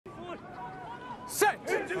Set.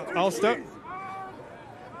 Ulster.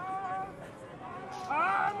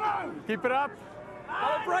 Keep it up.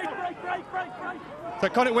 Break. So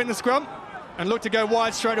Connacht win the scrum and look to go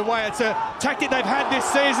wide straight away. It's a tactic they've had this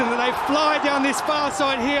season, that they fly down this far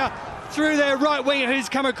side here through their right winger, who's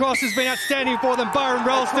come across, has been outstanding for them, Byron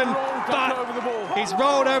Ralston, but he's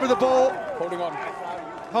rolled over the ball.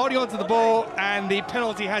 Holding on to the ball, and the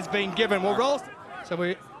penalty has been given. Well, Ralston, so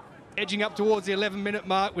we're edging up towards the 11-minute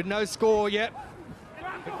mark with no score yet.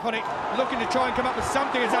 But Connacht looking to try and come up with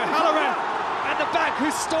something. It's O'Halloran at the back,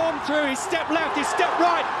 who's stormed through. He's stepped left, he's stepped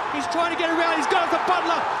right. He's trying to get around. He's got it to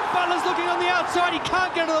Butler. Butler's looking on the outside. He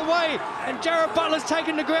can't get out of the way. And Jared Butler's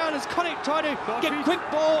taken the ground as Connacht try to get quick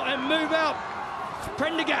ball and move out.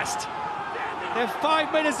 Prendergast. They're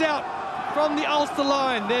 5 metres out from the Ulster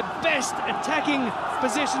line. Their best attacking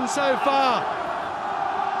position so far.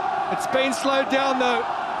 It's been slowed down though.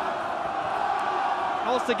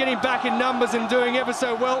 Ulster getting back in numbers and doing ever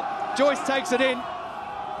so well. Joyce takes it in.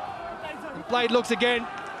 And Blade looks again.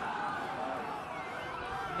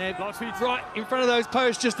 They're right in front of those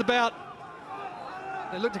posts just about.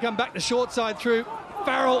 They look to come back the short side through.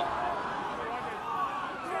 Farrell.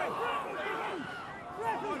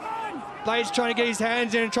 Blade's trying to get his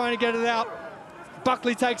hands in and trying to get it out.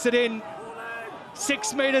 Buckley takes it in.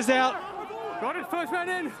 6 metres out. Got it, first man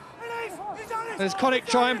in. As Connacht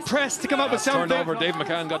try and press to come up with something. Turnover, Dave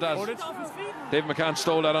McCann got that. Dave McCann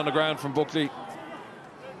stole that on the ground from Buckley.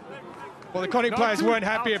 Well, the Connacht players weren't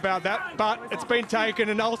happy about that, but it's been taken,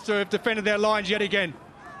 and Ulster have defended their lines yet again.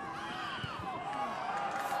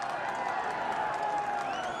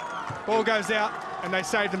 Ball goes out, and they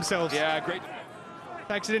save themselves. Yeah, great.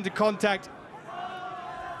 Takes it into contact.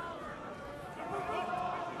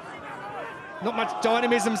 Not much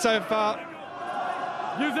dynamism so far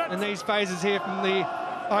in these phases here from the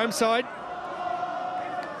home side.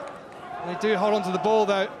 They do hold on to the ball,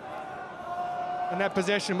 though, in that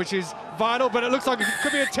possession, which is vital, but it looks like it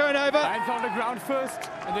could be a turnover. Hands on the ground first,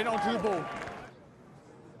 and then onto the ball.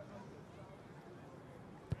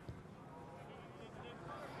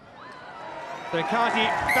 So Carty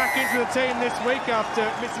back into the team this week after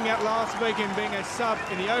missing out last week and being a sub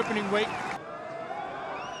in the opening week.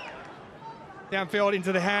 Downfield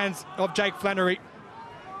into the hands of Jake Flannery.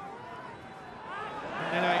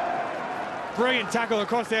 And a brilliant tackle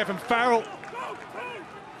across there from Farrell.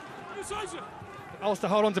 Ulster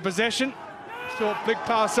hold on to possession. Short flick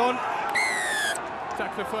pass on.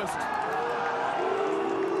 Tackler first.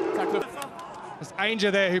 There's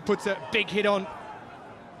Ainger there who puts a big hit on.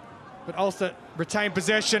 But Ulster retain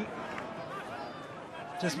possession.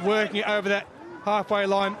 Just working it over that halfway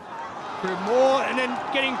line. Through Moore, and then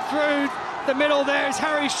getting through the middle there is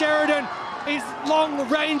Harry Sheridan. He's long,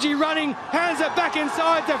 rangy running, hands it back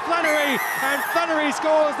inside to Flannery, and Flannery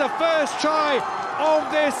scores the first try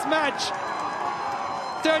of this match.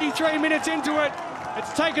 33 minutes into it.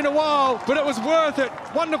 It's taken a while, but it was worth it.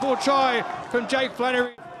 Wonderful try from Jake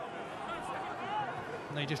Flannery.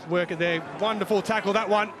 And they just work it there. Wonderful tackle, that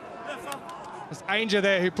one. There's Ainger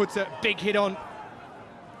there who puts a big hit on.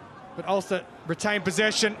 But Ulster retain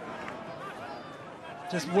possession.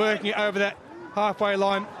 Just working it over that halfway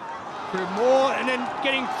line. Through Moore, and then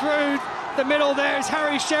getting through the middle there is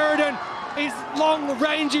Harry Sheridan. He's long,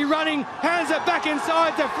 rangy running, hands it back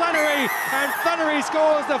inside to Flannery, and Flannery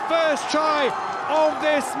scores the first try of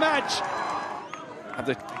this match. Have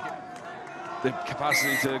the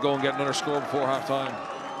capacity to go and get another score before half-time.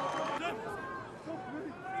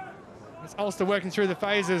 It's Ulster working through the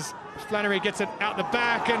phases. Flannery gets it out the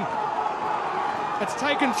back, and it's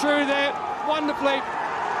taken through there wonderfully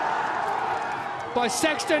by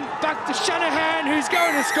Sexton, back to Shanahan, who's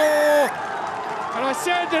going to score. And I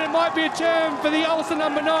said that it might be a turn for the Ulster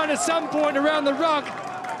number 9 at some point around the ruck,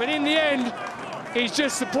 but in the end, he's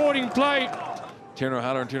just supporting play. Tiernan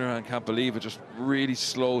O'Halloran can't believe it, just really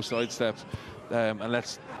slow sidesteps. And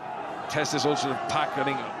let's test this Ulster pack. I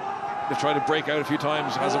think they've tried to break out a few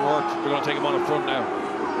times, it hasn't worked. We're going to take them on up front now.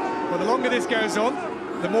 Well, the longer this goes on,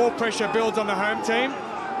 the more pressure builds on the home team,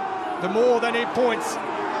 the more they need points.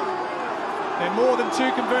 They're more than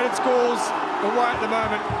 2 converted scores away at the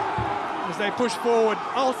moment as they push forward.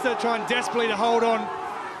 Ulster trying desperately to hold on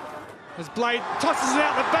as Blade tosses it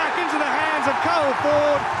out the back into the hands of Carl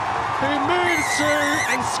Ford, who moves through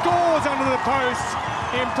and scores under the post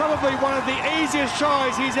in probably one of the easiest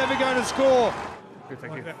tries he's ever going to score.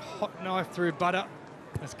 Like that hot knife through butter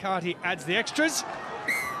as Carty adds the extras.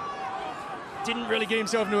 Didn't really get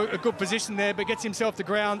himself into a good position there, but gets himself to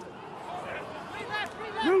ground.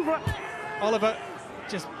 Oliver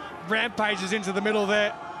just rampages into the middle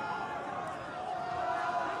there.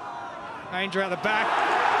 Ainger out the back.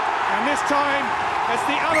 And this time, it's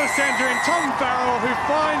the other centre in Tom Farrell who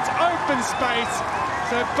finds open space.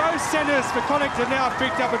 So both centres for Connacht have now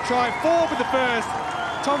picked up a try. 4 with the first,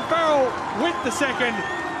 Tom Farrell with the second,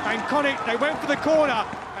 and Connacht, they went for the corner.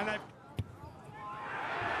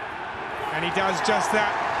 And he does just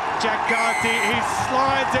that. Jack Carty, he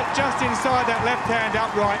slides it just inside that left-hand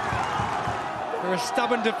upright. They're a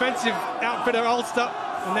stubborn defensive outfit of Ulster,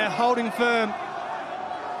 and they're holding firm.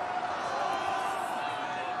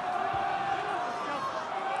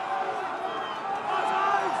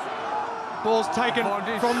 Ball's taken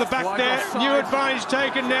from the back there. New advantage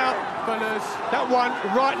taken now. That one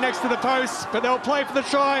right next to the post, but they'll play for the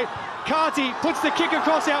try. Carty puts the kick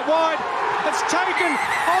across out wide. It's taken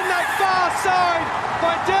on that far side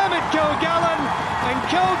by Dermot Kilgallen, and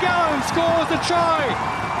Kilgallen scores the try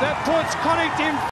that puts Connacht in